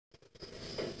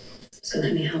So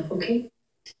let me help, okay?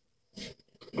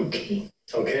 Okay.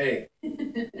 Okay.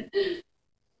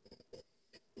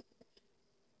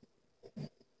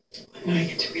 Now I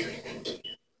get to really thank you.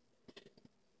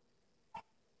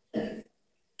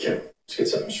 Kim, let's get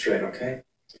something straight, okay?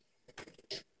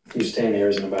 You staying here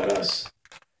isn't about us.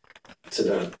 It's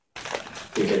about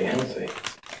you getting healthy.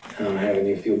 And having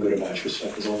you feel good about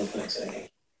yourself is all the things I need.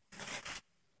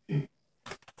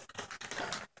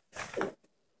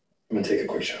 I'm gonna take a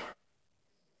quick shower.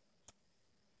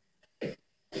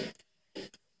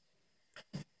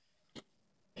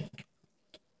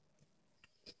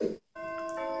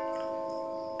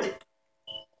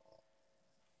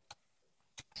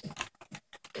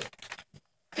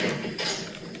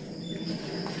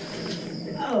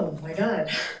 Oh my God.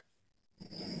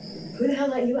 Who the hell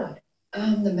let you out?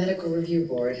 The medical review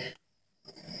board.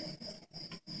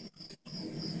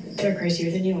 They're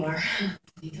crazier than you are.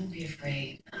 Don't be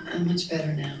afraid. I'm much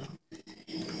better now.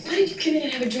 Why don't you come in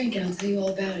and have a drink and I'll tell you all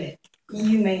about it?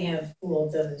 You may have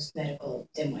fooled those medical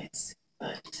dimwits,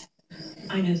 but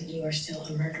I know that you are still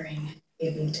a murdering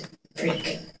mutant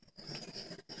freak.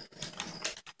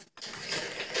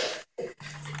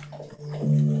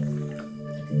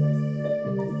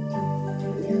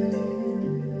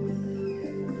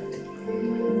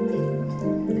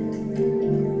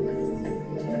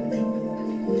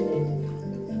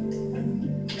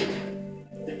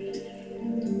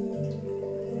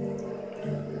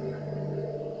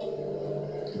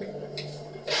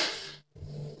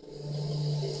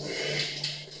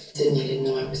 You didn't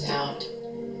know I was out.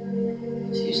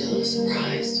 She was a little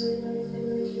surprised.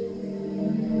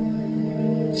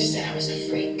 She said I was a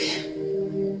freak.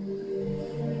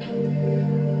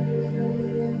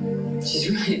 She's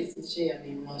right, isn't she? I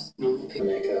mean, most normal people.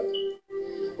 Makeup.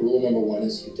 Rule number 1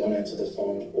 is you don't answer the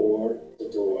phone or the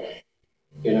door.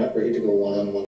 You're not ready to go one-on-one.